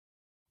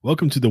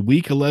Welcome to the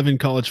Week 11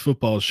 College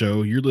Football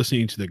Show. You're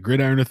listening to the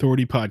Gridiron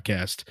Authority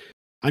podcast.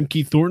 I'm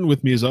Keith Thornton.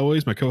 With me, as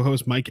always, my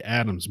co-host Mike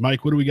Adams.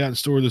 Mike, what do we got in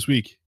store this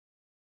week?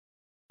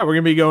 We're going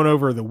to be going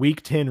over the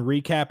Week 10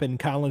 recap in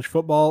college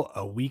football,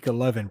 a Week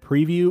 11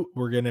 preview.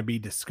 We're going to be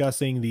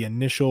discussing the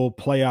initial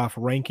playoff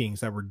rankings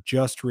that were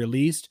just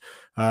released.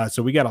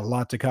 So we got a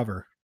lot to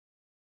cover.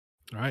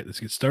 All right, let's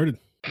get started.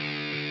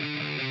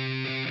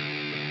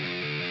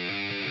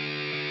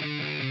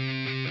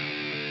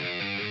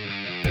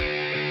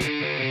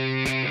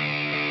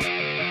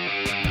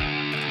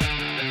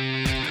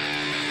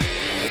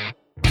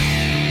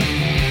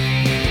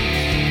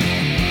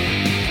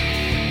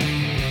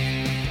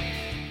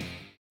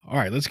 All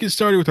right, let's get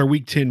started with our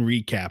Week 10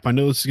 recap. I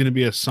know this is going to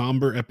be a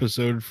somber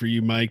episode for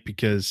you, Mike,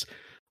 because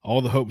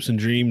all the hopes and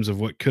dreams of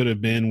what could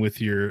have been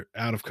with your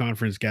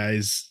out-of-conference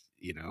guys,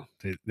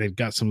 they've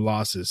got some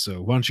losses.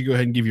 So why don't you go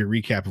ahead and give your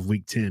recap of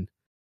Week 10?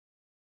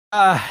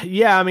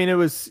 Yeah, I mean, it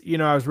was,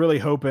 I was really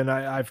hoping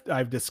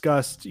I've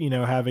discussed,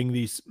 having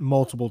these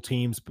multiple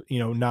teams,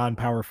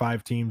 non-Power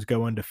 5 teams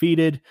go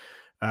undefeated,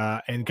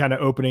 and kind of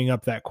opening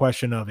up that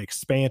question of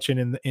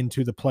expansion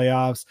into the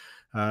playoffs.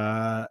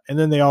 And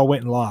then they all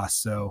went and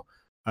lost. So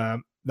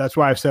that's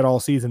why I've said all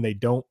season they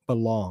don't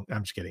belong.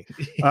 I'm just kidding.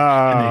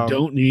 And they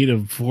don't need a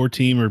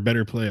 4-team or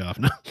better playoff.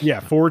 No.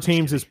 Yeah, 4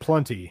 teams is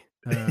plenty.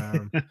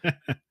 So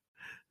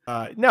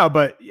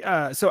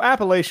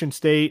Appalachian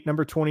State,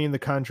 number 20 in the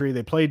country,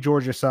 they played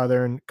Georgia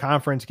Southern,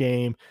 conference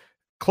game,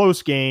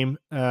 close game,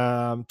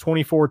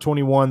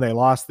 24-21. They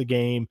lost the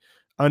game.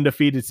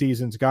 Undefeated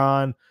season's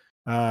gone.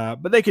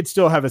 But they could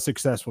still have a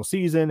successful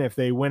season. If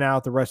they win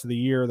out the rest of the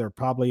year, they'll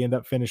probably end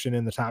up finishing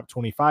in the top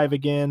 25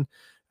 again.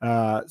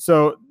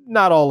 So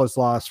not all is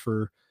lost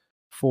for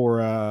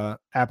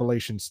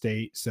Appalachian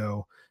State.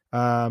 So,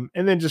 and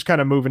then just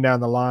kind of moving down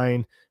the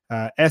line,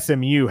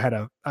 SMU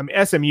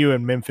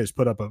and Memphis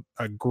put up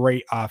a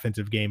great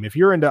offensive game. If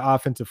you're into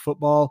offensive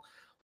football,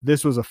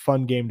 this was a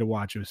fun game to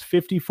watch. It was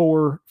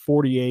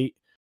 54-48,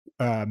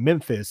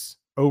 Memphis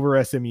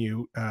over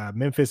SMU.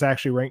 Memphis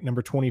actually ranked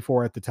number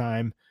 24 at the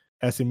time.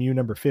 SMU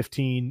number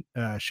 15.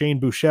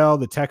 Shane Buechele,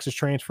 the Texas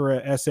transfer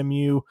at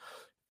SMU,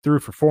 threw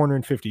for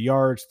 450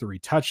 yards, 3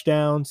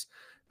 touchdowns.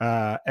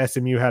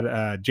 SMU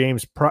had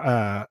James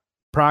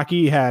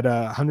Procky had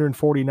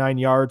 149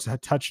 yards, a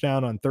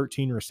touchdown on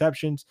 13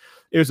 receptions.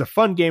 It was a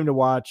fun game to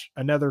watch.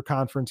 Another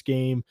conference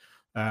game.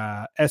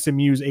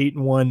 SMU's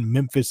 8-1,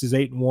 Memphis is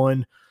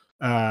 8-1.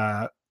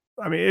 I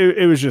mean,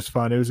 it was just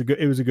fun. It was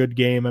a good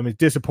game. I mean,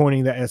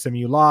 disappointing that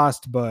SMU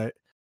lost, but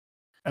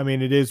I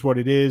mean, it is what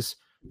it is.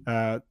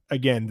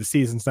 Again, the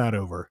season's not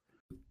over.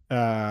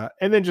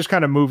 And then just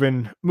kind of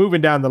moving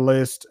down the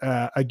list,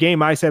 a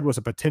game I said was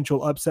a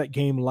potential upset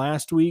game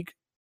last week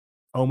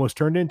almost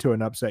turned into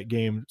an upset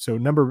game. So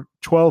number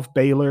 12,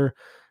 Baylor,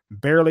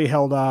 barely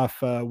held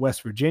off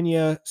West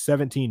Virginia,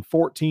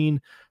 17-14.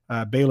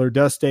 Baylor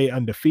does stay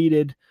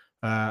undefeated.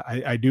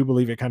 I do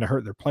believe it kind of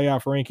hurt their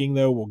playoff ranking,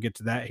 though. We'll get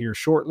to that here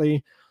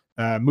shortly.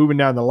 Moving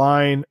down the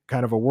line,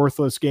 kind of a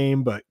worthless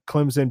game, but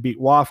Clemson beat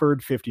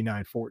Wofford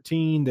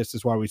 59-14. This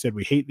is why we said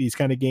we hate these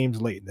kind of games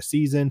late in the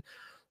season.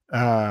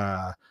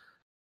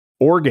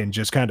 Oregon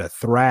just kind of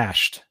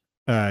thrashed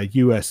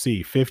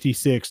USC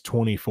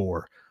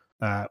 56-24.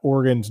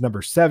 Oregon's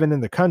number 7 in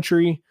the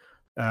country.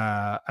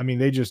 I mean,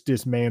 they just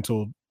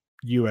dismantled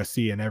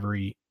USC in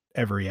every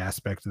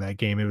aspect of that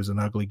game. It was an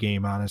ugly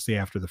game, honestly,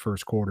 after the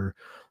first quarter.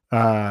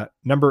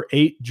 Number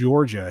 8,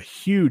 Georgia,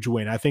 huge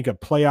win. I think a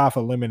playoff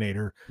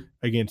eliminator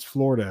against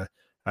Florida.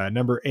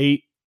 Number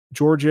 8,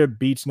 Georgia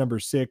beats number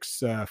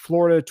 6,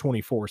 Florida,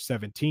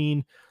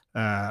 24-17.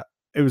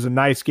 It was a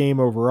nice game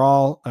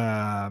overall.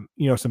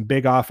 Some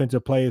big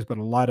offensive plays, but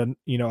a lot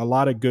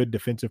of good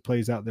defensive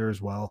plays out there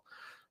as well.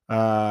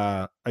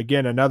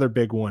 Again, another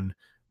big one.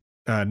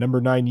 Number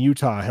 9,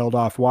 Utah held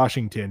off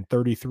Washington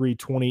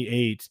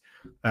 33-28.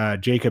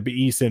 Jacob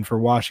Eason for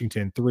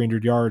Washington,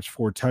 300 yards,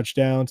 4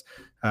 touchdowns.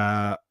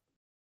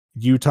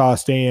 Utah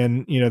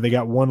staying, they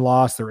got 1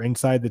 loss. They're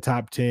inside the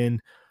top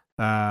 10.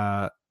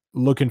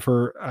 Looking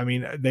for,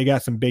 they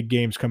got some big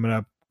games coming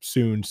up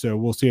soon, so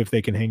we'll see if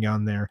they can hang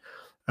on there.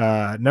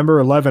 Number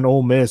 11,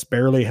 Ole Miss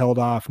barely held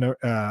off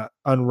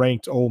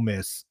unranked Ole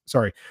Miss.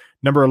 Sorry,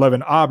 number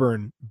 11,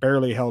 Auburn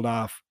barely held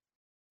off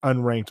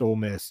unranked Ole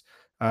Miss.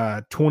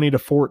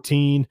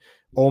 20-14.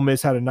 Ole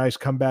Miss had a nice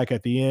comeback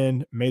at the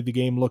end, made the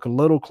game look a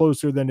little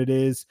closer than it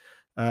is,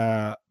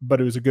 but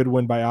it was a good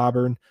win by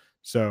Auburn.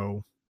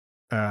 So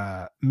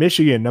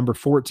Michigan, number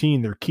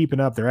 14, they're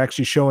keeping up. They're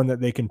actually showing that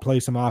they can play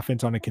some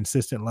offense on a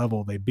consistent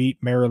level. They beat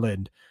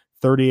Maryland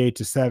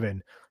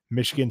 38-7.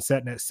 Michigan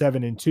setting at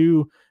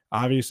 7-2.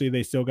 Obviously,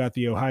 they still got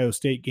the Ohio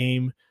State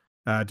game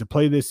to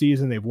play this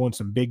season. They've won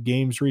some big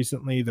games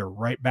recently. They're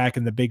right back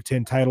in the Big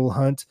Ten title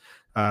hunt.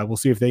 We'll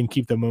see if they can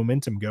keep the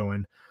momentum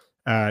going.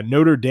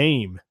 Notre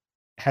Dame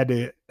had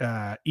to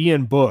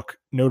Ian Book,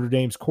 Notre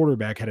Dame's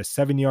quarterback, had a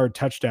 7-yard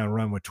touchdown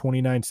run with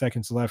 29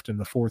 seconds left in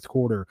the fourth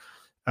quarter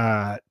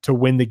to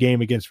win the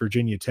game against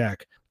Virginia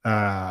Tech,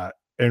 and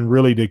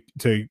really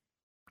to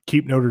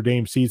keep Notre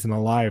Dame's season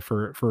alive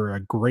for a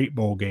great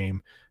bowl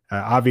game.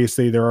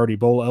 Obviously, they're already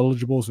bowl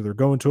eligible, so they're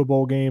going to a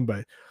bowl game,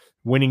 but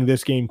winning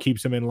this game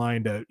keeps them in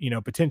line to,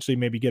 potentially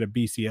maybe get a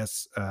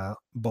BCS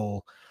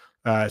bowl.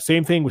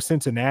 Same thing with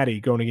Cincinnati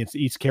going against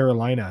East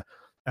Carolina.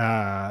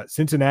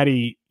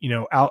 Cincinnati,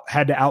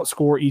 had to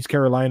outscore East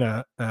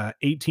Carolina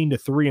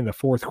 18-3 in the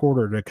fourth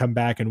quarter to come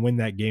back and win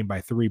that game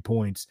by 3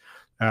 points.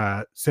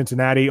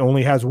 Cincinnati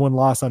only has one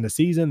loss on the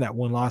season. That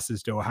one loss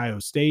is to Ohio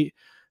State.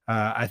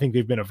 I think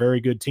they've been a very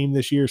good team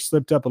this year,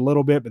 slipped up a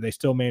little bit, but they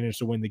still managed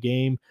to win the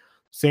game.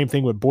 Same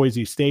thing with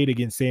Boise State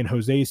against San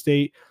Jose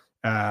State.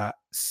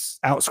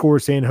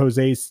 Outscored San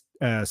Jose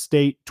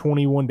State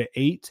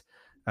 21-8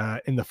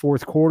 in the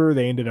fourth quarter.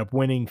 They ended up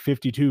winning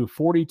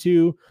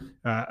 52-42.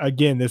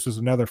 Again, this was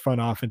another fun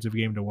offensive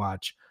game to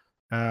watch.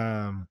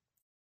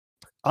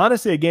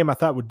 Honestly, a game I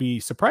thought would be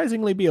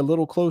surprisingly be a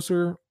little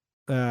closer.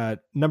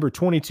 Number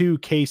 22,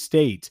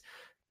 K-State,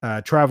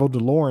 traveled to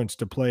Lawrence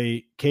to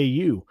play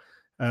KU.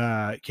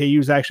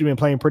 KU's actually been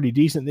playing pretty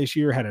decent this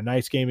year, had a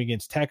nice game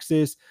against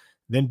Texas,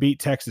 then beat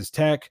Texas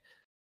Tech.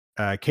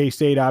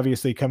 K-State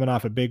obviously coming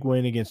off a big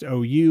win against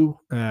OU,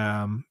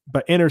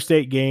 but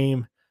interstate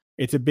game,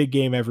 it's a big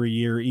game every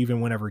year, even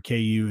whenever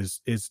KU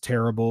is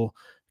terrible.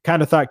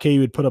 Kind of thought KU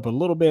would put up a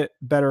little bit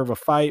better of a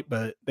fight,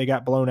 but they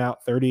got blown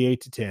out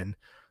 38-10.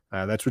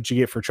 That's what you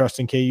get for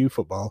trusting KU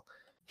football.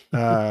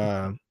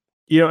 And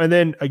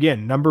then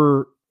again,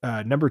 number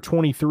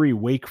 23,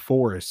 Wake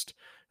Forest,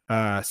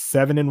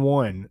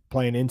 7-1,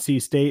 playing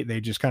NC State. They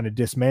just kind of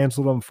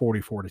dismantled them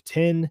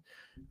 44-10.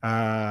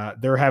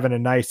 They're having a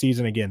nice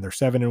season. Again, they're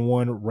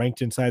 7-1,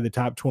 ranked inside the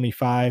top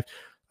 25.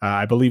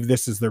 I believe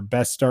this is their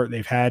best start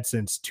they've had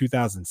since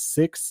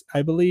 2006,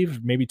 I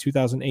believe, maybe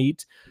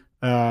 2008.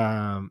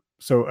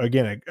 So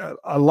again,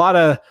 a lot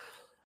of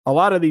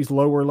these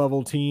lower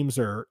level teams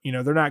are,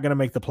 they're not going to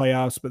make the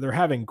playoffs, but they're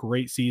having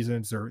great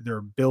seasons.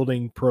 They're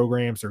building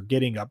programs, they're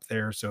getting up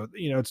there. So,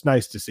 it's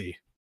nice to see.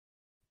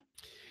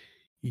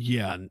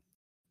 Yeah.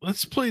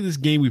 Let's play this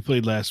game we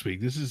played last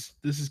week. This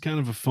is kind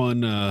of a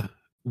fun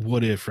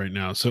what if right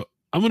now. So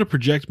I'm going to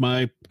project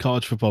my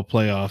college football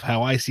playoff,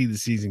 how I see the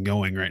season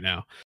going right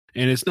now.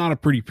 And it's not a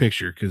pretty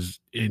picture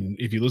because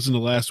if you listen to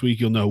last week,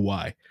 you'll know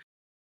why.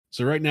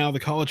 So right now, the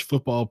college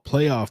football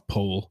playoff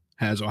poll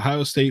has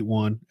Ohio State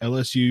 1,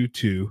 LSU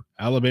 2,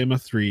 Alabama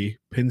 3,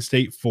 Penn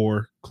State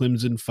 4,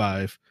 Clemson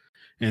 5,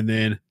 and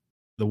then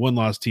the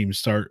one-loss teams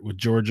start with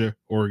Georgia,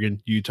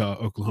 Oregon, Utah,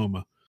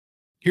 Oklahoma.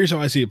 Here's how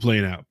I see it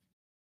playing out.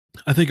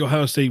 I think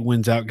Ohio State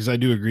wins out because I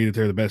do agree that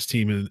they're the best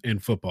team in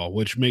football,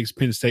 which makes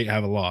Penn State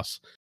have a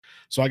loss.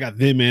 So I got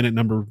them in at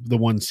the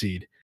 1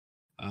 seed.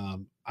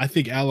 I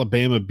think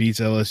Alabama beats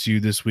LSU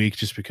this week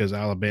just because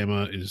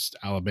Alabama is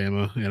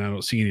Alabama, and I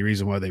don't see any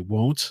reason why they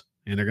won't.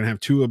 And they're going to have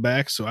Tua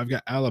back, so I've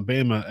got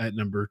Alabama at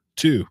number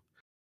 2.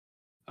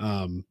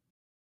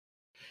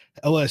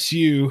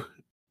 LSU,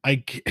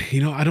 I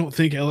don't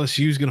think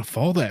LSU is going to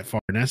fall that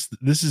far, and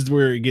this is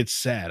where it gets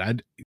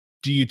sad.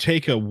 Do you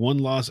take a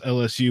one-loss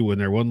LSU when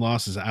their one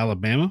loss is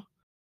Alabama,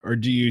 or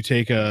do you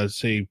take a,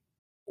 say,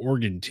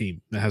 Oregon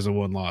team that has a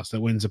one loss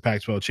that wins the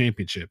Pac-12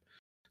 championship?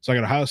 So I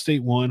got Ohio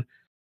State 1,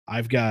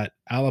 I've got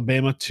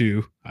Alabama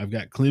 2, I've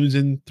got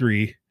Clemson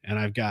 3, and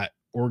I've got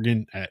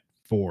Oregon at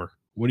 4.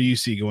 What do you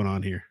see going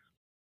on here?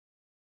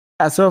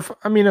 Yeah, so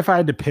if I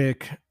had to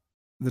pick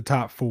the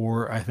top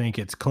 4, I think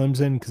it's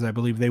Clemson because I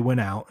believe they win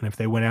out, and if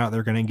they win out,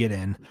 they're going to get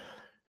in.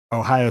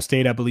 Ohio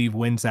State, I believe,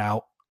 wins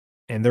out,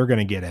 and they're going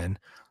to get in.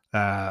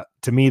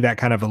 To me, that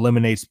kind of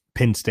eliminates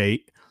Penn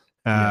State,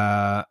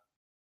 and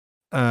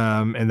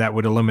that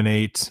would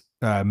eliminate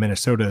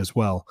Minnesota as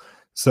well.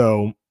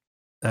 So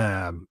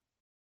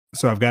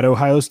I've got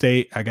Ohio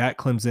State, I got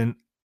Clemson.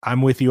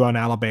 I'm with you on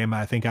Alabama.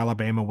 I think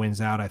Alabama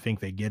wins out. I think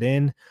they get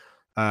in.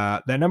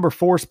 That number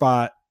 4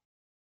 spot,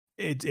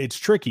 it's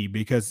tricky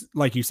because,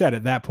 like you said,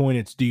 at that point,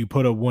 it's do you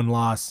put a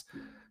one-loss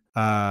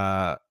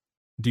LSU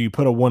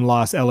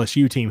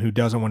team who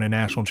doesn't win a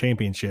national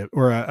championship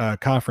or a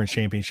conference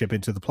championship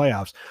into the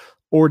playoffs,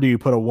 or do you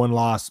put a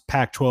one-loss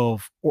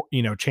Pac-12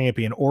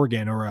 champion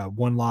Oregon or a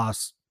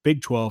one-loss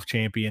Big 12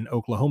 champion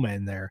Oklahoma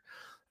in there?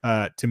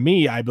 To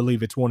me, I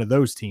believe it's one of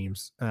those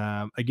teams.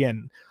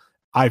 Again,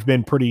 I've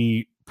been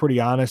pretty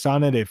honest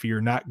on it. If you're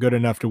not good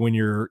enough to win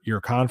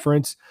your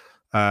conference,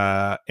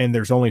 and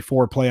there's only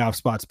 4 playoff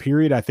spots,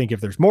 period, I think if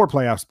there's more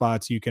playoff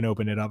spots, you can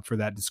open it up for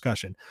that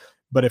discussion.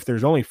 But if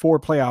there's only 4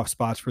 playoff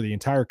spots for the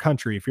entire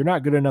country, if you're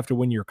not good enough to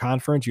win your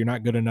conference, you're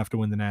not good enough to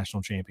win the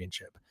national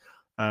championship.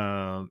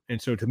 And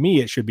so to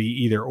me, it should be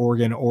either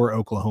Oregon or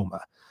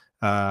Oklahoma.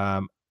 I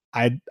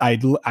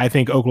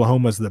think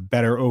Oklahoma's the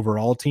better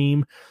overall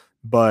team,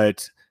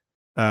 but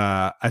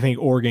I think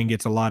Oregon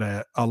gets a lot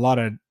of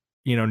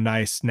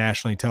nice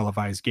nationally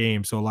televised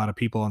games. So a lot of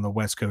people on the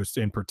West Coast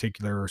in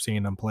particular are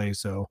seeing them play.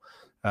 So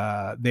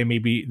they may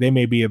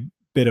be a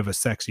bit of a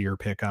sexier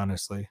pick,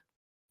 honestly.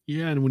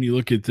 Yeah, and when you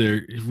look at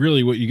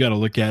really what you got to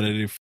look at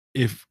it,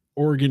 if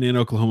Oregon and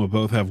Oklahoma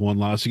both have one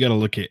loss, you got to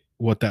look at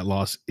what that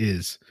loss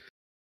is.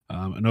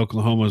 And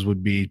Oklahoma's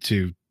would be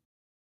to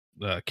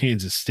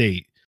Kansas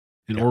State.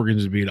 and Yep.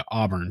 Oregon's beat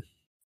Auburn.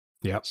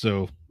 Yep.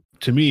 So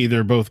to me,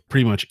 they're both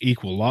pretty much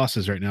equal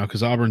losses right now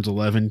because Auburn's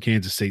 11,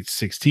 Kansas State's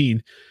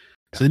 16.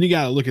 So then you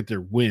got to look at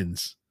their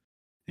wins.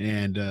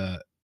 And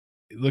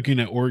looking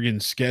at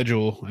Oregon's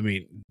schedule, I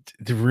mean,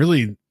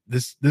 really,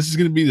 this is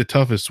going to be the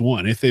toughest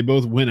one. If they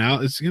both win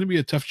out, it's going to be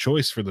a tough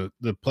choice for the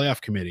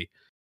playoff committee.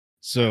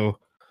 So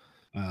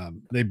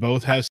they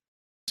both have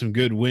some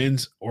good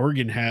wins.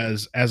 Oregon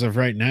has, as of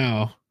right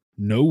now,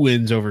 no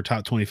wins over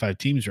top 25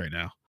 teams right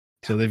now.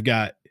 So they've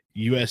got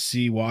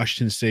USC,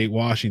 Washington State,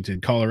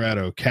 Washington,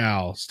 Colorado,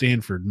 Cal,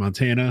 Stanford,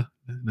 Montana,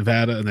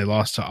 Nevada, and they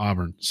lost to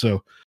Auburn.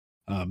 So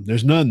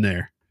there's none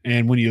there.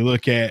 And when you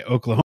look at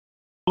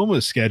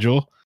Oklahoma's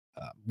schedule,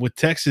 with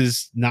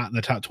Texas not in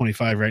the top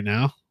 25 right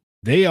now,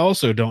 they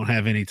also don't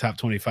have any top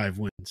 25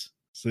 wins.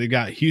 So they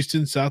got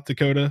Houston, South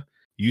Dakota,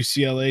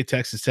 UCLA,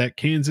 Texas Tech,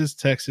 Kansas,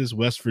 Texas,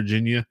 West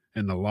Virginia,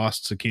 and the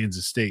loss to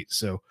Kansas State.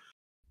 So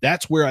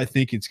that's where I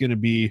think it's going to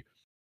be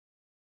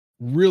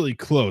really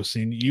close.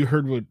 And you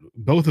heard what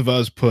both of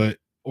us put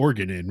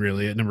Oregon in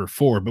really at number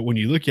 4. But when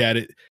you look at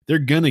it, they're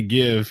going to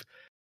give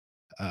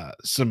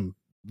some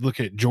look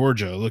at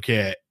Georgia, look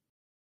at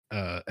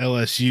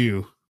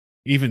LSU,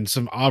 even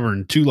some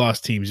Auburn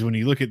 2-loss teams. When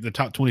you look at the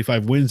top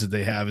 25 wins that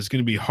they have, it's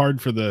going to be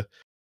hard for the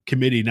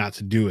committee not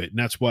to do it. And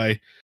that's why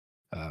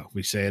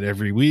we say it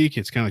every week.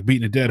 It's kind of like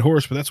beating a dead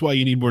horse, but that's why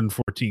you need more than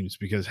 4 teams,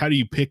 because how do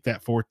you pick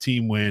that 4th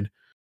team when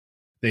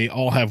they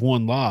all have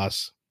one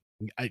loss?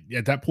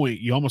 At that point,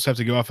 you almost have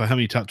to go off of how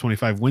many top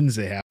 25 wins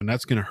they have, and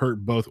that's going to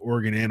hurt both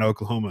Oregon and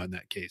Oklahoma in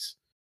that case.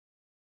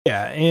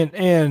 Yeah,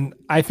 and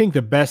I think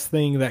the best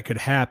thing that could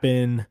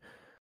happen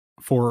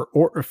for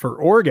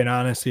Oregon,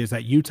 honestly, is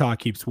that Utah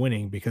keeps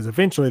winning, because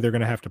eventually they're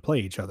going to have to play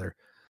each other.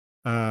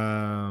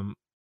 And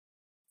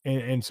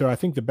so I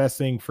think the best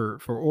thing for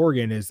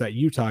Oregon is that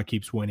Utah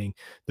keeps winning.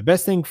 The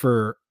best thing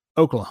for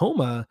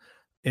Oklahoma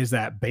is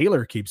that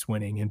Baylor keeps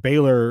winning, and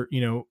Baylor,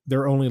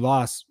 their only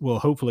loss will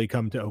hopefully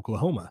come to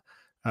Oklahoma,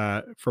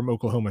 from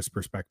Oklahoma's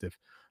perspective.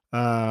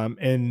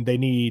 And they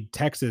need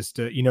Texas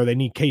to, they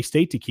need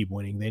K-State to keep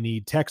winning. They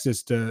need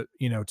Texas to,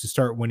 to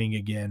start winning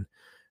again.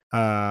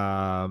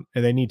 And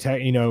they need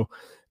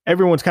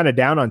everyone's kind of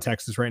down on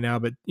Texas right now,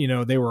 but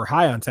they were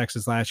high on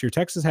Texas last year.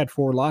 Texas had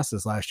 4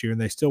 losses last year,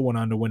 and they still went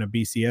on to win a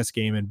BCS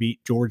game and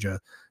beat Georgia.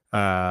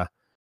 In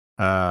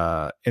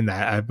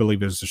that, I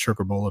believe it was the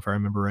Sugar Bowl, if I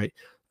remember right.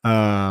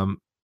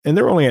 And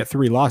they're only at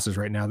 3 losses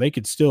right now. They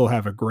could still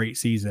have a great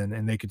season,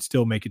 and they could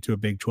still make it to a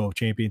Big 12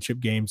 championship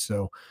game.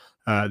 So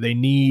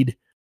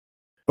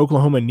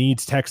Oklahoma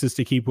needs Texas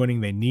to keep winning.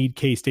 They need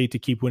K-State to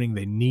keep winning.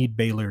 They need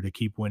Baylor to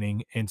keep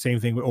winning. And same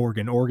thing with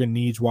Oregon. Oregon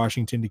needs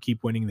Washington to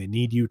keep winning. They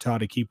need Utah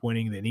to keep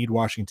winning. They need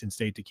Washington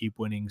State to keep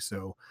winning.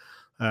 So,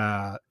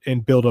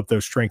 and build up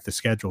those strength of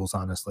schedules,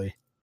 honestly.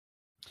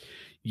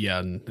 Yeah,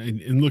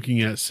 and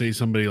looking at, say,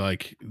 somebody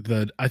like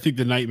I think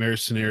the nightmare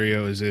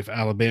scenario is if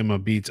Alabama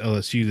beats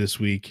LSU this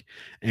week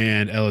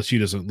and LSU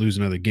doesn't lose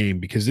another game,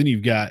 because then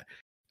you've got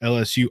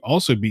LSU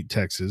also beat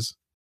Texas,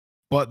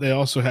 but they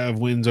also have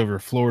wins over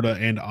Florida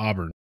and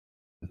Auburn.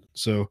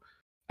 So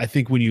I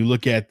think when you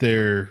look at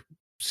their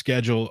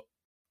schedule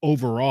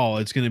overall,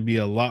 it's going to be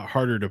a lot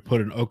harder to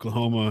put an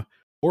Oklahoma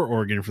or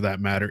Oregon, for that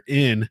matter,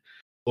 in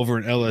over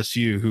an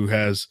LSU who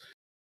has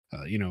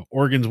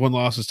Oregon's 1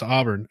 losses to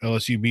Auburn.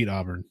 LSU beat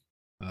Auburn.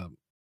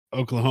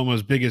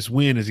 Oklahoma's biggest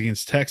win is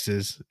against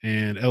Texas,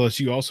 and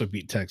LSU also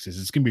beat Texas.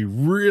 It's going to be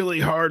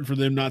really hard for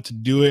them not to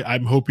do it.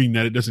 I'm hoping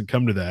that it doesn't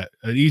come to that.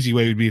 An easy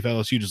way would be if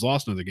LSU just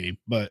lost another game.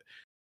 But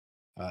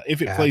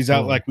if it plays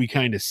out like we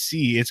kind of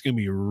see, it's going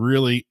to be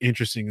really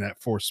interesting,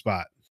 that 4th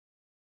spot.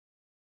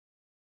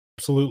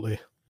 Absolutely.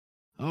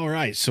 All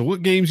right. So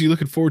what games are you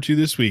looking forward to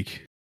this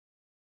week?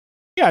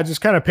 Yeah,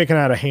 just kind of picking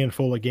out a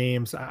handful of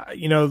games.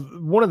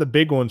 One of the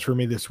big ones for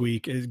me this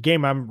week is a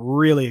game I'm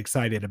really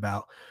excited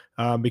about,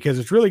 because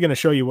it's really going to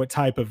show you what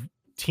type of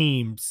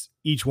teams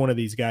each one of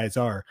these guys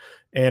are.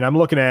 And I'm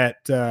looking at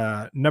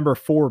number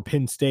 4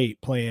 Penn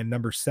State playing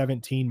number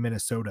 17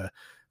 Minnesota.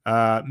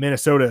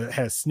 Minnesota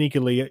has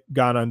sneakily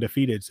gone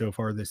undefeated so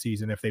far this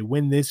season. If they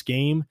win this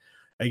game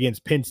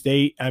against Penn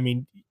State, I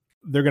mean,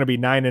 they're going to be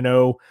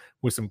 9-0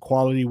 with some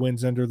quality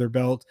wins under their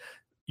belt.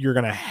 You're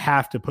going to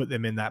have to put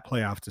them in that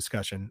playoff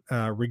discussion,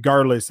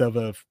 regardless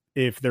of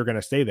if they're going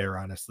to stay there,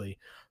 honestly.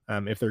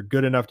 If they're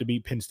good enough to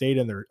beat Penn State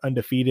and they're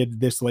undefeated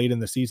this late in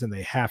the season,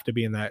 they have to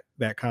be in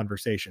that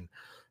conversation.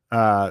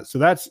 So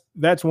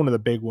that's one of the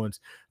big ones.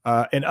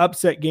 An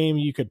upset game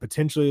you could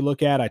potentially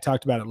look at, I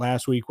talked about it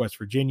last week, West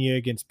Virginia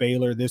against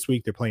Baylor. This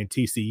week they're playing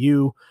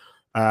TCU.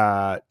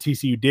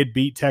 TCU did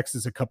beat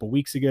Texas a couple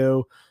weeks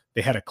ago.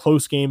 They had a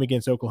close game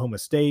against Oklahoma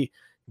State.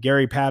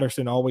 Gary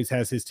Patterson always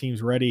has his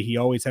teams ready. He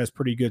always has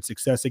pretty good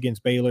success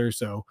against Baylor.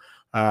 So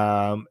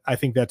I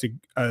think that's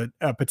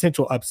a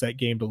potential upset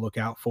game to look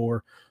out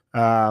for.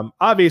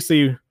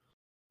 Obviously,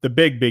 the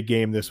big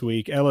game this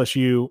week,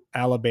 LSU,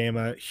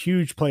 Alabama,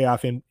 huge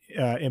playoff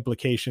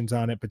implications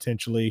on it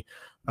potentially.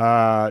 2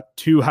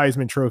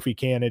 Heisman Trophy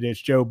candidates,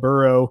 Joe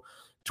Burrow,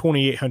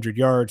 2,800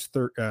 yards,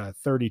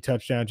 30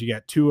 touchdowns. You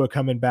got Tua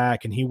coming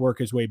back, and he work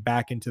his way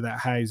back into that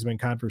Heisman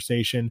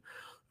conversation.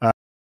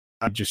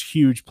 Just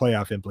huge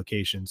playoff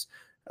implications.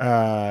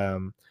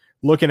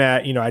 Looking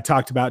at, I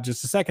talked about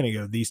just a second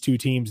ago, these two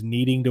teams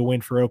needing to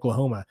win for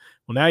Oklahoma.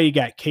 Well, now you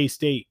got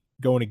K-State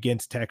going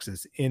against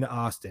Texas in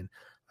Austin.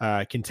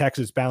 Can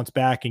Texas bounce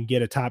back and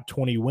get a top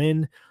 20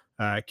 win?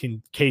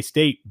 Can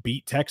K-State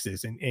beat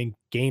Texas and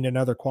gain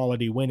another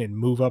quality win and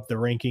move up the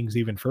rankings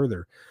even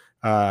further?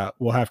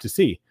 We'll have to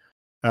see.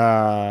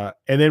 And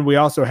then we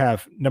also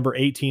have number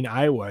 18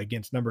 Iowa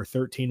against number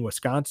 13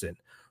 Wisconsin.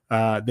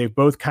 They've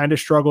both kind of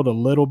struggled a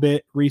little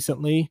bit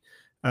recently,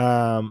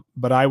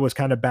 but Iowa's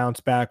kind of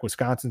bounced back.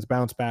 Wisconsin's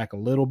bounced back a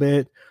little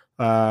bit.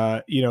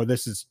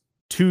 This is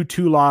two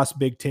loss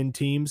Big Ten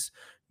teams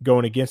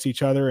going against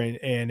each other,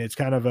 and it's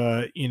kind of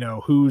a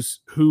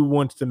who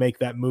wants to make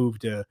that move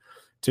to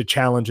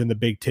challenge in the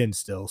Big Ten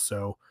still.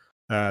 So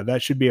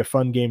that should be a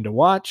fun game to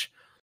watch.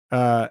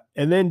 And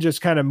then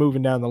just kind of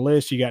moving down the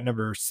list, you got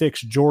number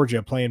 6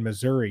 Georgia playing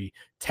Missouri.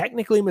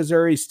 Technically,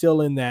 Missouri's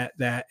still in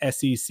that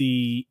SEC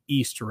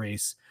East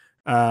race.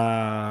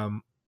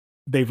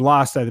 They've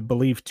lost, I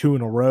believe, 2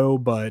 in a row,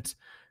 but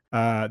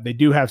they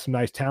do have some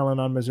nice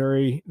talent on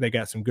Missouri. They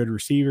got some good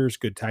receivers,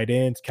 good tight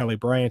ends. Kelly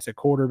Bryant's at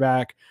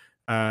quarterback.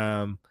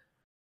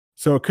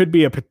 So it could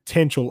be a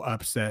potential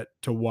upset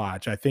to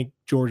watch. I think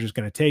Georgia's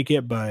going to take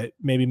it, but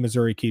maybe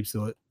Missouri keeps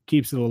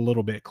it a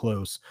little bit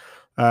close.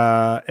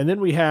 And then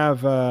we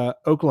have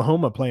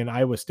Oklahoma playing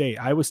Iowa State.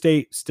 Iowa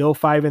State still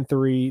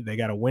 5-3. They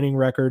got a winning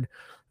record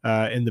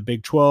in the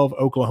Big 12.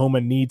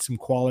 Oklahoma needs some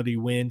quality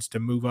wins to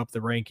move up the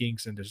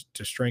rankings and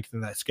to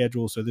strengthen that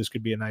schedule. So this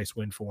could be a nice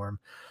win for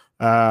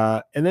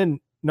them. And then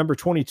number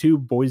 22,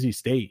 Boise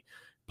State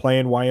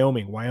playing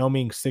Wyoming.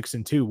 Wyoming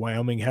 6-2.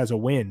 Wyoming has a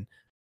win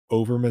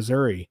over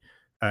Missouri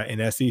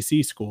in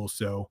SEC school.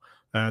 So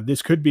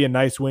this could be a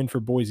nice win for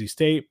Boise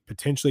State,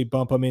 potentially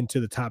bump them into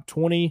the top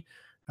 20.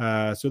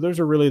 So those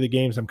are really the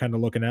games I'm kind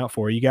of looking out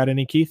for. You got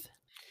any, Keith?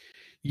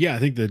 Yeah, I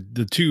think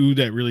the two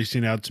that really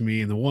stand out to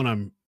me, and the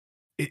one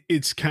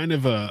it's kind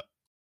of a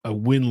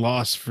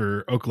win-loss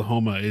for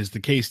Oklahoma, is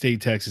the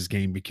K-State Texas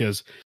game,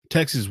 because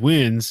Texas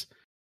wins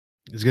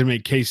is going to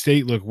make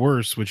K-State look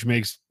worse, which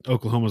makes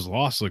Oklahoma's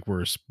loss look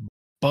worse.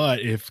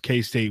 But if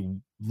K-State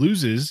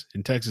loses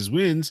and Texas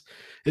wins,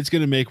 it's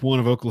going to make one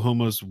of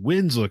Oklahoma's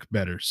wins look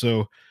better.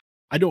 So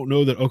I don't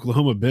know that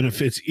Oklahoma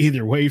benefits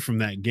either way from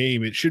that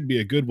game. It should be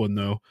a good one,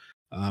 though.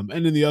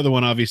 And then the other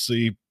one,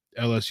 obviously,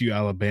 LSU,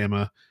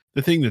 Alabama.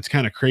 The thing that's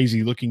kind of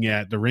crazy looking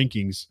at the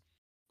rankings,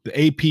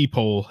 the AP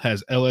poll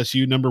has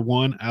LSU number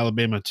 1,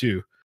 Alabama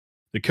 2.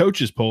 The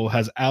coaches poll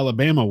has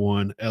Alabama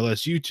 1,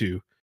 LSU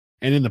 2.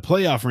 And in the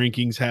playoff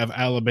rankings have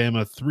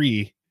Alabama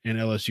 3 and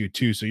LSU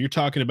 2. So you're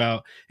talking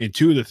about in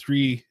 2 of the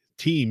 3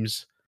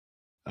 teams,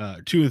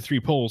 2 of the 3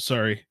 polls,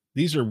 sorry,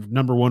 these are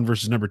number 1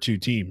 versus number 2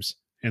 teams.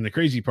 And the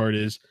crazy part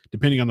is,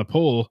 depending on the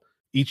poll,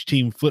 each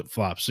team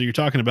flip-flops. So you're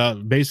talking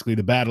about basically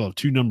the battle of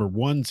 2 number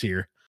 1s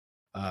here.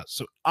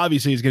 So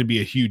obviously it's going to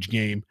be a huge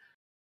game.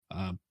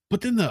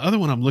 But then the other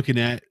one I'm looking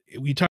at,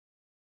 we talked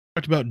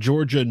about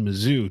Georgia and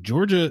Mizzou.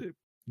 Georgia,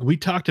 we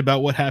talked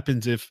about what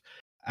happens if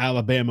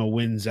Alabama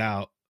wins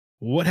out.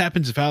 What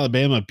happens if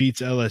Alabama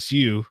beats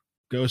LSU,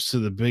 goes to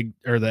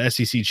the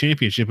SEC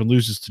championship and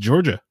loses to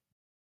Georgia?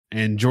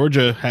 And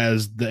Georgia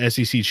has the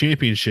SEC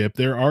championship.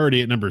 They're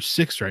already at number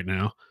 6 right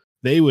now.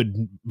 They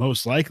would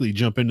most likely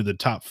jump into the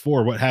top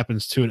 4. What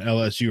happens to an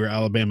LSU or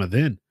Alabama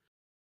then?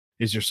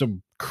 Is there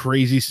some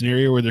crazy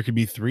scenario where there could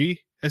be 3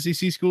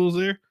 SEC schools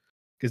there?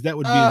 Because that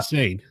would be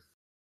insane.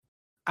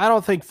 I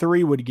don't think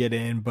 3 would get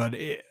in, but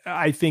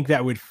I think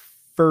that would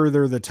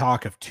further the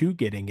talk of 2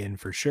 getting in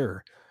for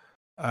sure.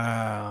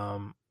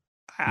 Because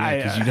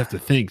you'd have to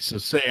think. So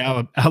say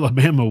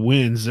Alabama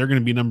wins, they're going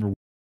to be number 1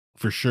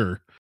 for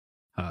sure.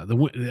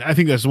 I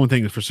think that's the one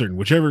thing that's for certain.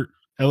 Whichever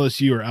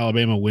LSU or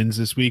Alabama wins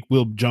this week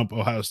will jump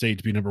Ohio State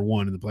to be number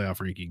 1 in the playoff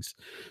rankings.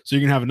 So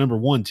you're going to have a number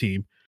 1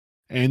 team.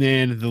 And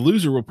then the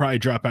loser will probably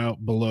drop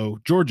out below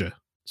Georgia.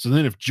 So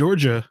then if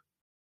Georgia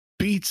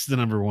beats the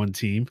number 1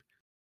 team,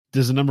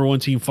 does the number 1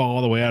 team fall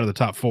all the way out of the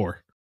top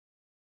 4?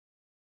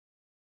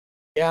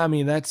 Yeah, I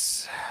mean,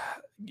 let's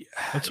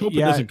hope it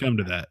doesn't come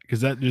to that,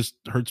 because that just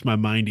hurts my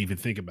mind to even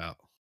think about.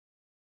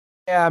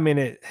 Yeah, I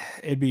mean,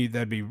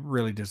 that'd be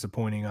really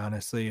disappointing,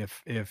 honestly,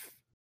 if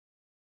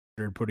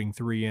they're putting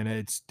 3 in it.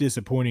 It's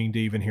disappointing to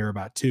even hear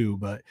about 2,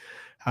 but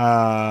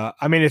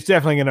I mean, it's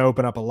definitely going to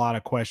open up a lot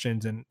of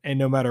questions, and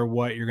no matter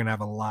what, you're going to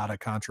have a lot of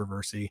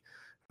controversy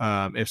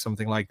if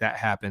something like that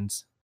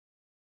happens.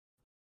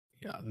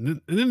 Yeah, and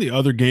then the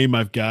other game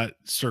I've got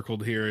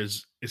circled here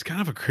is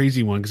kind of a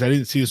crazy one, because I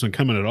didn't see this one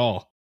coming at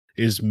all,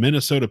 is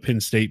Minnesota Penn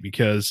State,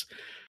 because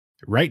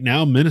right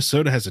now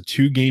Minnesota has a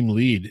 2-game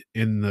lead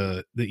in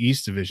the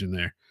East Division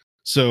there.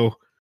 So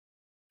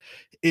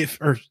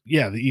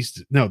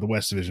the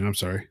West Division, I'm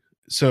sorry.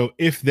 So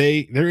if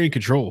they're in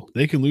control,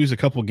 they can lose a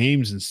couple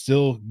games and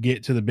still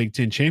get to the Big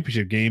Ten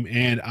championship game.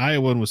 And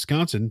Iowa and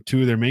Wisconsin,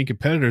 2 of their main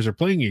competitors, are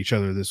playing each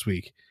other this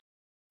week.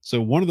 So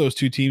one of those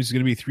two teams is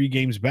going to be 3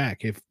 games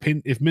back.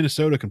 If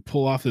Minnesota can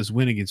pull off this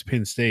win against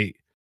Penn State,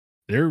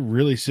 they're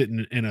really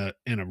sitting in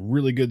a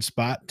really good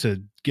spot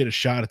to get a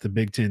shot at the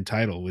Big Ten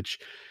title. Which,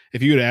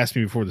 if you had asked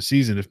me before the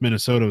season if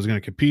Minnesota was going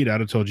to compete, I'd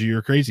have told you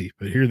you're crazy.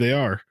 But here they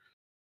are,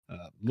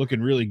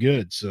 looking really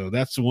good. So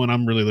that's the one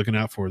I'm really looking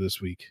out for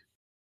this week.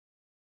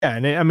 Yeah,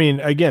 and I mean,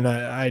 again,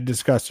 I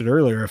discussed it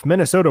earlier. If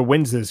Minnesota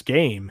wins this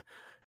game,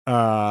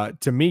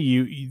 to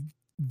me,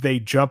 they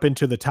jump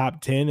into the top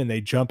 10 and they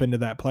jump into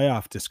that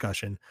playoff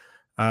discussion.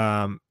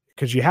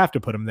 Because you have to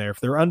put them there. If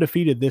they're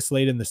undefeated this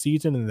late in the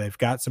season and they've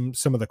got some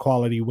of the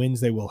quality wins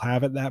they will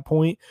have at that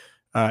point,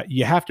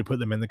 you have to put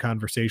them in the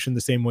conversation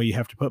the same way you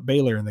have to put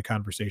Baylor in the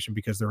conversation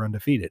because they're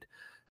undefeated.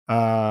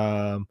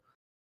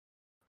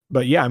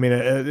 But yeah, I mean,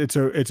 it's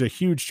a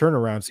huge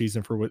turnaround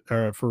season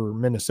for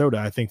Minnesota.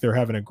 I think they're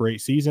having a great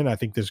season. I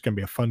think this is going to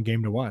be a fun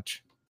game to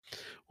watch.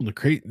 Well,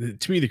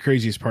 to me, the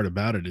craziest part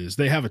about it is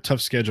they have a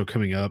tough schedule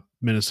coming up.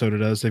 Minnesota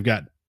does. They've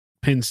got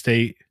Penn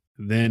State,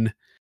 then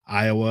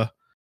Iowa,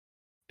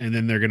 and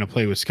then they're going to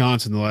play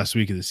Wisconsin the last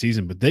week of the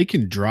season. But they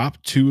can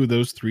drop 2 of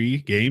those 3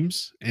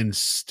 games and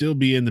still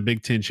be in the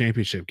Big Ten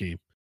championship game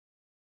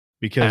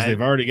because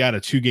they've already got a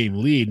 2-game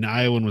lead, and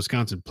Iowa and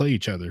Wisconsin play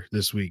each other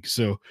this week.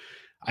 So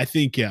I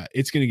think, yeah,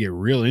 it's going to get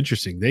real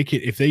interesting.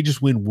 If they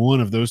just win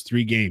 1 of those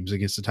 3 games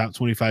against the top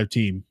 25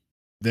 team,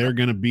 they're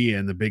going to be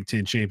in the Big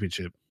Ten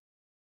championship.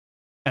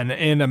 And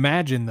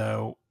imagine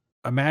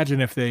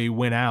if they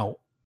win out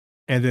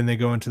and then they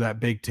go into that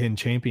Big Ten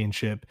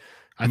championship.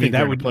 I think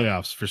that would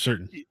playoffs for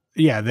certain.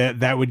 Yeah,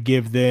 that would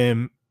give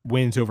them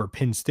wins over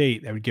Penn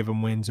State. That would give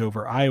them wins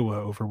over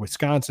Iowa, over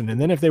Wisconsin. And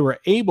then if they were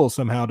able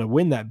somehow to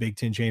win that Big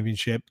Ten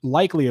championship,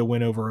 likely a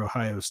win over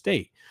Ohio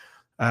State.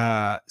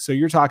 So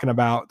you're talking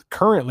about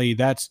currently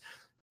that's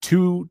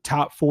 2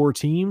 top 4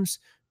 teams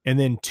and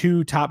then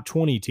 2 top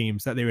 20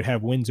 teams that they would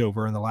have wins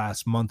over in the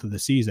last month of the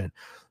season.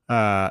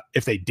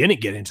 If they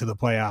didn't get into the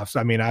playoffs,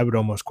 I mean, I would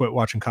almost quit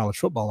watching college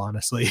football,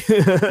 honestly.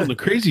 Well, the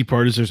crazy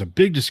part is there's a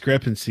big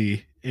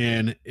discrepancy.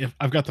 And if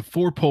I've got the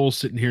 4 polls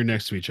sitting here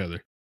next to each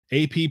other,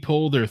 AP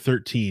poll, they're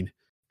 13.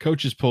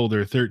 Coaches poll,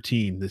 they're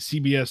 13. The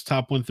CBS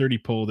top 130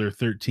 poll, they're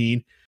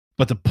 13.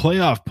 But the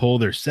playoff poll,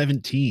 they're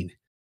 17.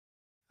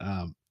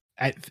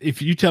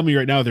 If you tell me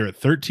right now they're at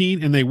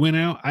 13 and they win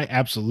out, I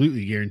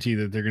absolutely guarantee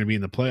that they're going to be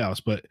in the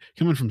playoffs. But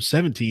coming from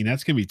 17,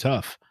 that's going to be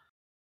tough.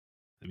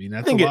 I mean,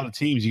 that's a lot of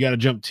teams. You got to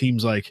jump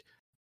teams like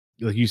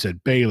you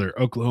said, Baylor,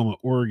 Oklahoma,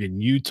 Oregon,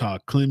 Utah,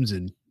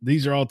 Clemson.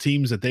 These are all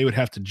teams that they would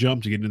have to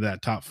jump to get into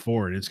that top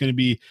 4. And it's going to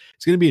be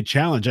a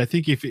challenge. I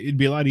think it'd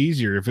be a lot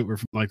easier if it were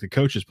from like the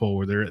coaches poll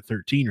where they're at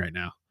 13 right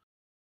now.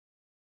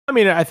 I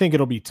mean, I think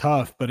it'll be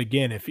tough, but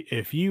again,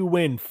 if you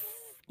win,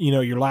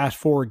 your last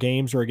 4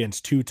 games are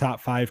against 2 top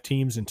 5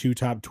 teams and 2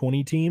 top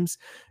 20 teams,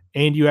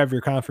 and you have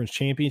your conference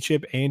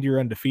championship and you're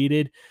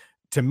undefeated,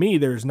 to me,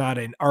 there's not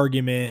an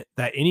argument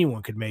that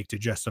anyone could make to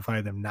justify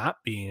them not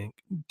being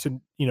in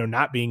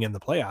the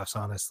playoffs,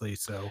 honestly.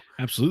 So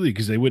absolutely,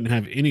 because they wouldn't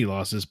have any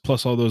losses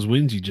plus all those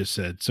wins you just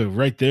said. So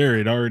right there,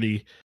 it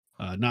already,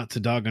 not to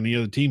dog on the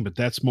other team, but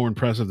that's more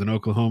impressive than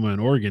Oklahoma and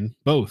Oregon,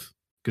 both,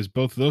 because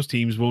both of those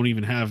teams won't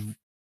even have,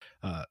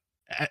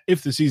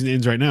 if the season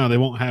ends right now, they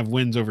won't have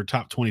wins over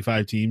top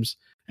 25 teams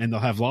and they'll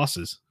have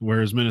losses,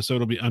 whereas Minnesota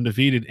will be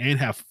undefeated and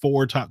have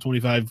 4 top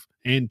 25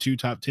 and 2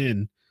 top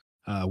 10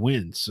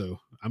 wins. So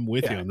I'm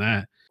with you on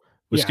that.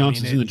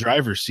 Wisconsin's in the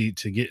driver's seat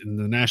to get in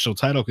the national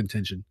title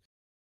contention.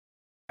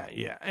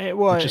 Yeah.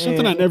 Well, which is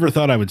something I never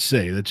thought I would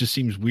say. That just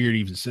seems weird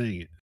even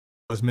saying it.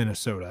 Was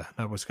Minnesota,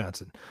 not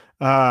Wisconsin.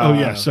 Oh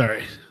yeah,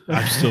 sorry.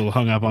 I'm still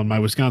hung up on my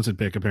Wisconsin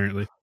pick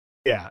apparently.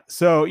 Yeah.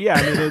 So yeah,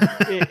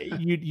 I mean,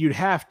 you'd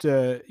have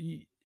to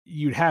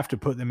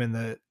put them in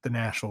the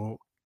national,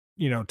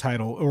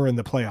 title or in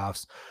the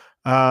playoffs.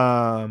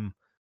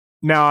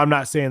 Now, I'm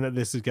not saying that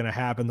this is going to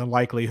happen. The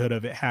likelihood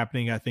of it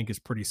happening, I think, is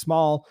pretty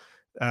small.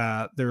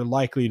 They're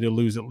likely to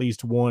lose at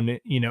least 1,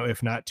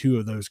 if not 2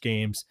 of those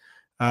games.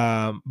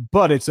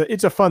 But it's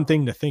a fun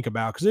thing to think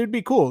about because it'd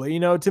be cool.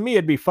 To me,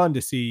 it'd be fun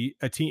to see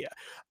a team.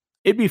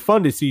 It'd be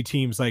fun to see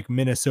teams like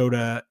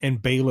Minnesota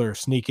and Baylor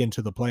sneak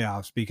into the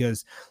playoffs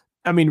because,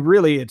 I mean,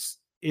 really,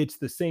 it's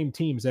the same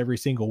teams every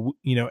single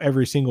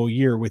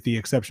year with the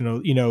exception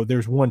of,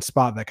 there's one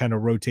spot that kind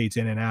of rotates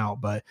in and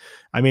out. But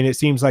I mean, it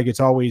seems like it's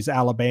always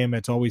Alabama,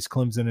 it's always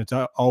Clemson, it's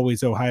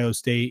always Ohio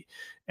State.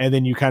 And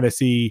then you kind of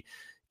see,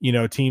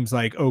 teams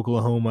like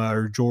Oklahoma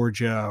or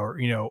Georgia or,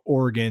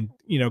 Oregon,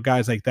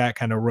 guys like that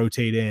kind of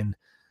rotate in.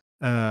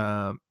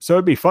 So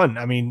it'd be fun.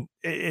 I mean,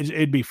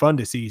 it'd be fun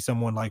to see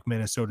someone like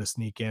Minnesota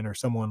sneak in or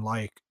someone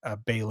like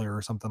Baylor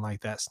or something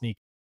like that sneak.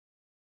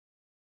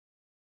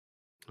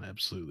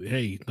 Absolutely.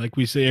 Hey, like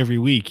we say every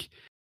week,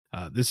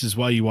 this is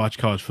why you watch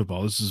college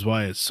football. This is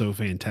why it's so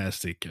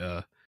fantastic.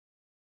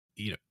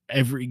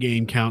 Every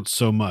game counts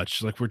so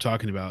much. Like we're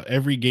talking about,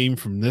 every game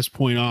from this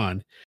point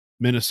on,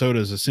 Minnesota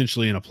is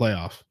essentially in a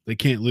playoff. They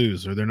can't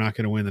lose or they're not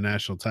going to win the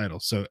national title.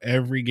 So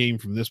every game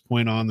from this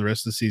point on, the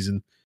rest of the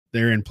season,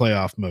 they're in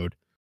playoff mode.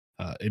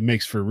 It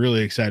makes for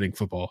really exciting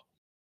football.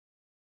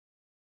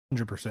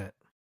 100%.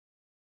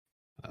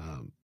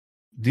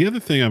 The other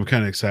thing I'm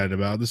kind of excited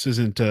about, this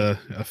isn't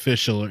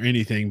official or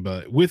anything,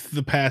 but with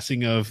the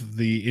passing of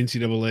the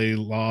NCAA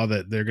law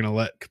that they're going to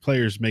let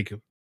players make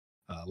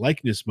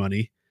likeness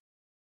money,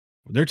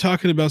 they're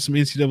talking about some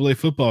NCAA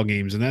football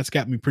games, and that's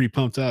got me pretty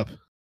pumped up.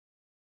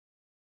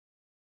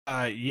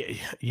 Yeah,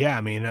 yeah.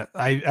 I mean,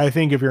 I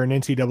think if you're an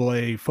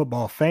NCAA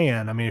football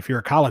fan, I mean, if you're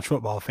a college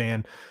football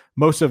fan,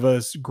 most of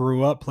us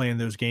grew up playing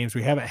those games.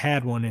 We haven't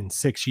had one in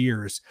 6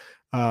 years.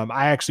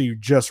 I actually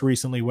just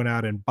recently went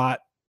out and bought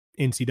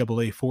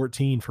NCAA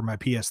 14 for my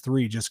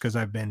PS3 just because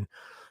I've been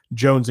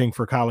jonesing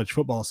for college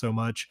football so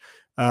much.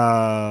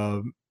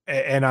 And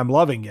I'm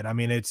loving it. I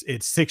mean, it's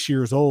 6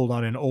 years old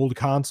on an old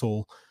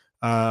console,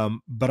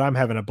 but I'm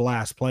having a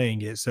blast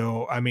playing it.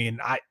 So, I mean,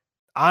 I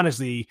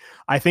honestly,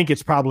 I think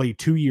it's probably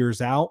 2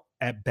 years out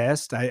at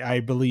best. I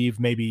believe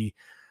maybe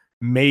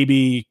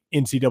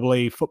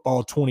NCAA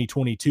football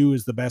 2022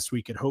 is the best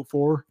we could hope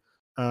for,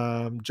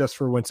 just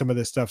for when some of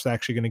this stuff's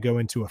actually going to go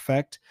into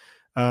effect.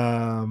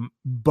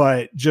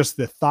 But just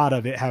the thought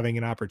of it having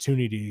an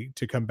opportunity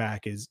to come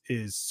back is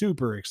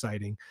super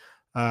exciting.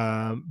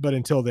 But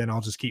until then,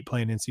 I'll just keep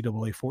playing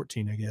NCAA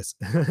 14, I guess.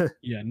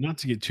 Yeah, not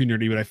to get too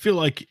nerdy, but I feel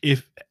like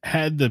if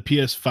had the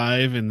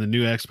PS5 and the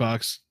new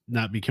Xbox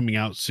not be coming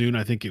out soon,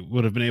 I think it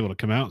would have been able to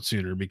come out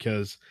sooner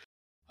because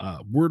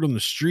word on the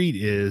street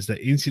is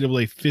that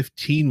NCAA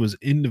 15 was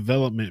in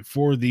development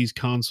for these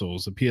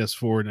consoles, the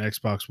PS4 and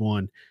Xbox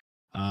One,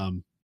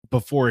 um,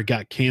 before it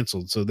got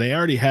canceled. So they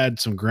already had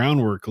some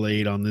groundwork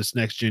laid on this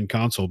next gen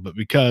console, but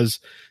because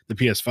the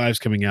PS5 is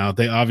coming out,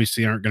 they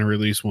obviously aren't going to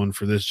release one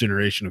for this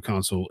generation of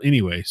console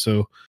anyway.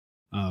 So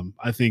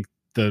I think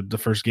the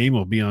first game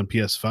will be on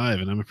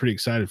PS5, and I'm pretty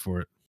excited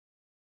for it.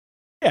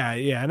 Yeah,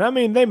 yeah. And I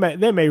mean they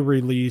may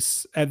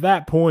release at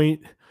that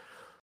point.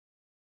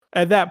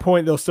 At that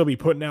point, they'll still be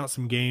putting out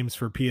some games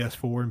for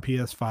PS4 and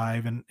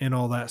PS5 and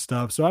all that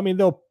stuff. So I mean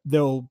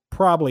they'll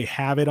probably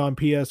have it on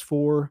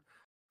PS4,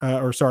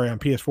 or sorry, on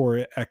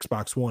PS4,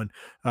 Xbox One.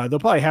 They'll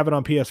probably have it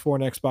on PS4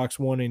 and Xbox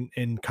One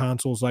and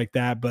consoles like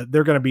that, but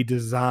they're going to be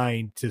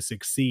designed to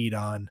succeed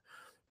on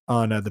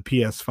the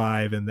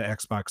PS5 and the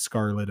Xbox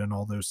Scarlet and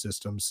all those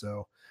systems.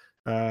 So,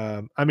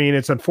 I mean,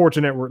 it's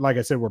unfortunate. Like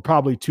I said, we're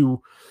probably two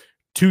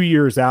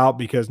years out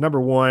because number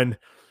one,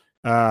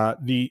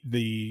 the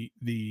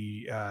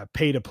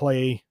pay to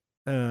play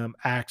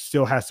act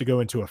still has to go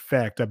into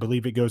effect. I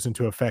believe it goes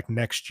into effect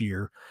next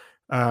year.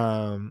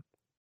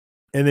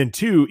 And then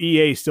two,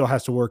 EA still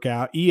has to work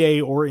out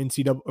EA or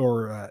NCAA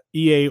or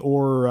EA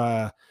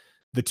or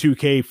the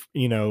 2K,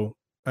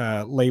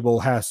 label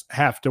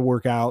have to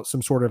work out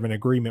some sort of an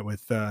agreement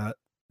with the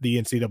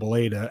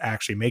NCAA to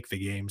actually make the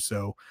game.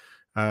 So,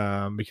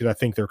 because I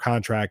think their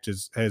contract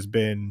has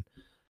been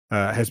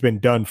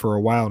done for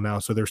a while now,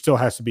 so there still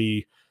has to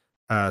be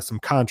some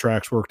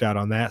contracts worked out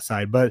on that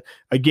side. But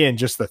again,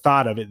 just the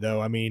thought of it,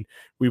 though. I mean,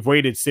 we've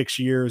waited 6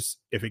 years.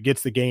 If it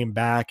gets the game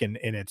back and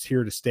it's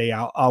here to stay,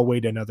 I'll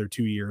wait another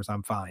 2 years.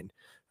 I'm fine.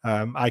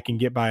 I can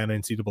get by on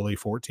NCAA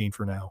 14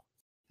 for now.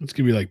 It's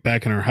gonna be like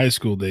back in our high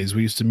school days.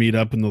 We used to meet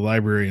up in the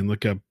library and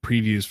look up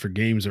previews for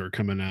games that were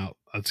coming out.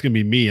 That's gonna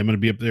be me. I'm gonna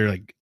be up there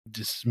like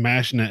just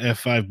smashing that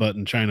F5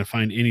 button trying to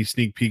find any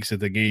sneak peeks at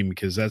the game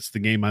because that's the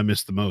game I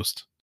miss the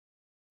most.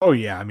 Oh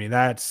yeah, I mean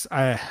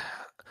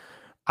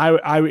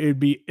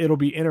it'll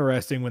be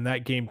interesting when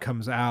that game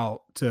comes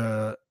out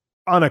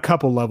on a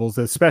couple levels,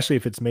 especially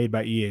if it's made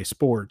by EA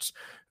Sports.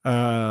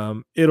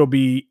 It'll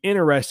be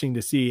interesting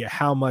to see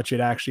how much it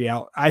actually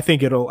I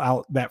think it'll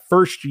out that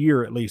first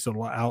year at least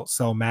it'll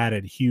outsell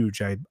Madden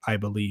huge. I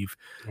believe.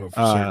 Oh,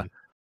 for certain.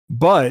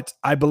 But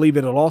I believe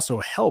it'll also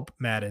help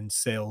Madden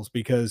sales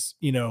because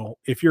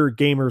if you're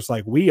gamers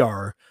like we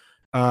are,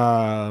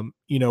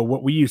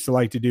 what we used to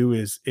like to do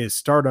is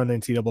start on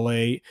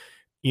NCAA,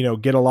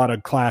 get a lot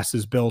of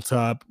classes built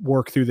up,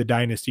 work through the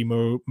dynasty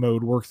mode,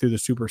 work through the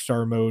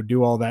superstar mode,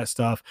 do all that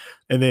stuff,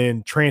 and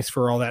then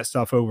transfer all that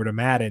stuff over to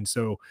Madden.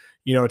 So,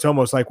 it's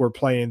almost like we're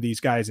playing these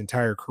guys'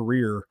 entire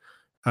career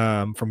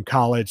from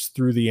college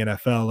through the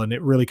NFL, and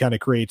it really kind of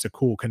creates a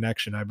cool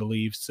connection, I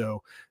believe.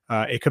 So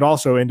it could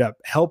also end up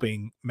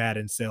helping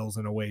Madden sales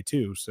in a way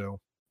too. So.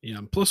 Yeah.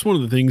 Plus, one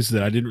of the things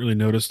that I didn't really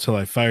notice till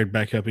I fired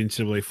back up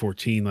NCAA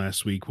 14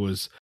 last week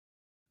was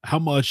how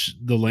much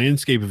the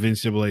landscape of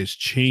NCAA has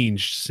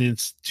changed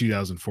since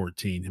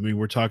 2014. I mean,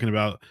 we're talking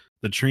about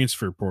the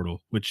transfer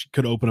portal, which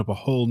could open up a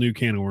whole new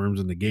can of worms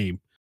in the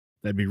game.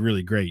 That'd be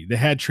really great. They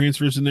had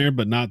transfers in there,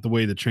 but not the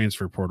way the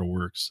transfer portal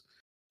works.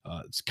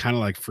 It's kind of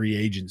like free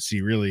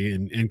agency, really,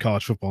 in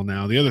college football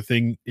now. The other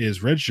thing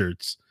is red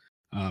shirts.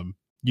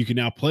 You can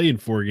now play in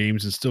 4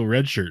 games and still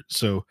redshirt.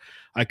 So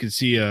I could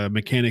see a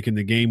mechanic in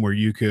the game where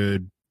you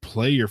could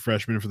play your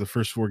freshman for the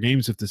first 4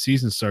 games. If the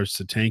season starts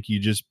to tank, you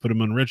just put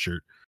them on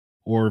redshirt,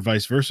 or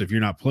vice versa. If you're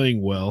not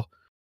playing well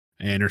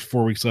and there's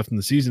 4 weeks left in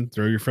the season,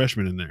 throw your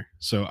freshman in there.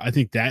 So I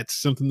think that's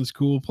something that's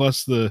cool.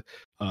 Plus the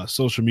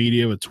social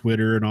media with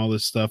Twitter and all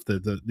this stuff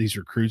that these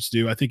recruits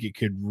do. I think it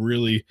could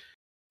really,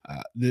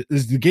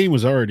 the game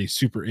was already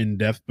super in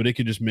depth, but it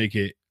could just make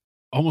it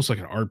almost like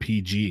an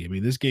RPG. I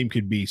mean, this game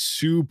could be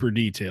super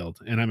detailed,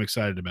 and I'm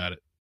excited about it.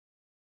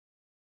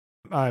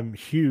 I'm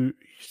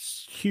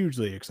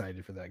hugely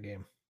excited for that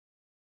game.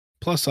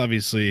 Plus,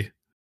 obviously,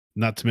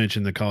 not to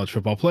mention the college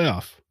football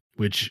playoff,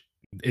 which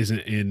isn't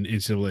in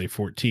NCAA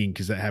 14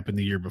 because that happened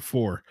the year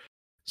before.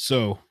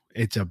 So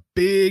it's a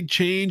big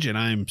change, and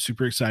I'm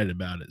super excited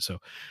about it. So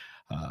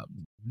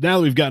now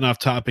that we've gotten off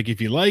topic,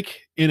 if you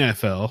like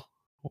NFL,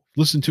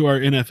 listen to our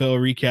NFL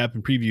recap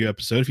and preview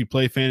episode. If you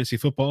play fantasy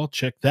football,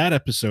 check that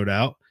episode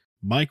out.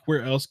 Mike,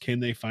 where else can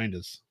they find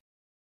us?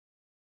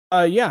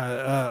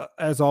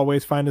 As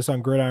always, find us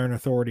on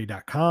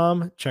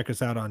gridironauthority.com. Check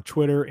us out on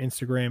Twitter,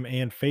 Instagram,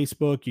 and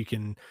Facebook. You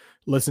can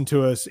listen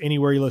to us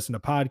anywhere you listen to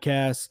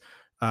podcasts,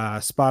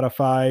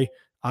 Spotify,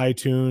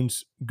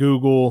 iTunes,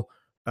 Google,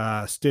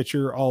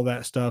 Stitcher, all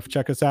that stuff.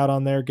 Check us out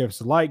on there. Give us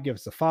a like, give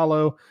us a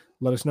follow.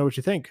 Let us know what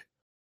you think.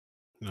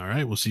 All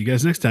right. We'll see you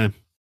guys next time.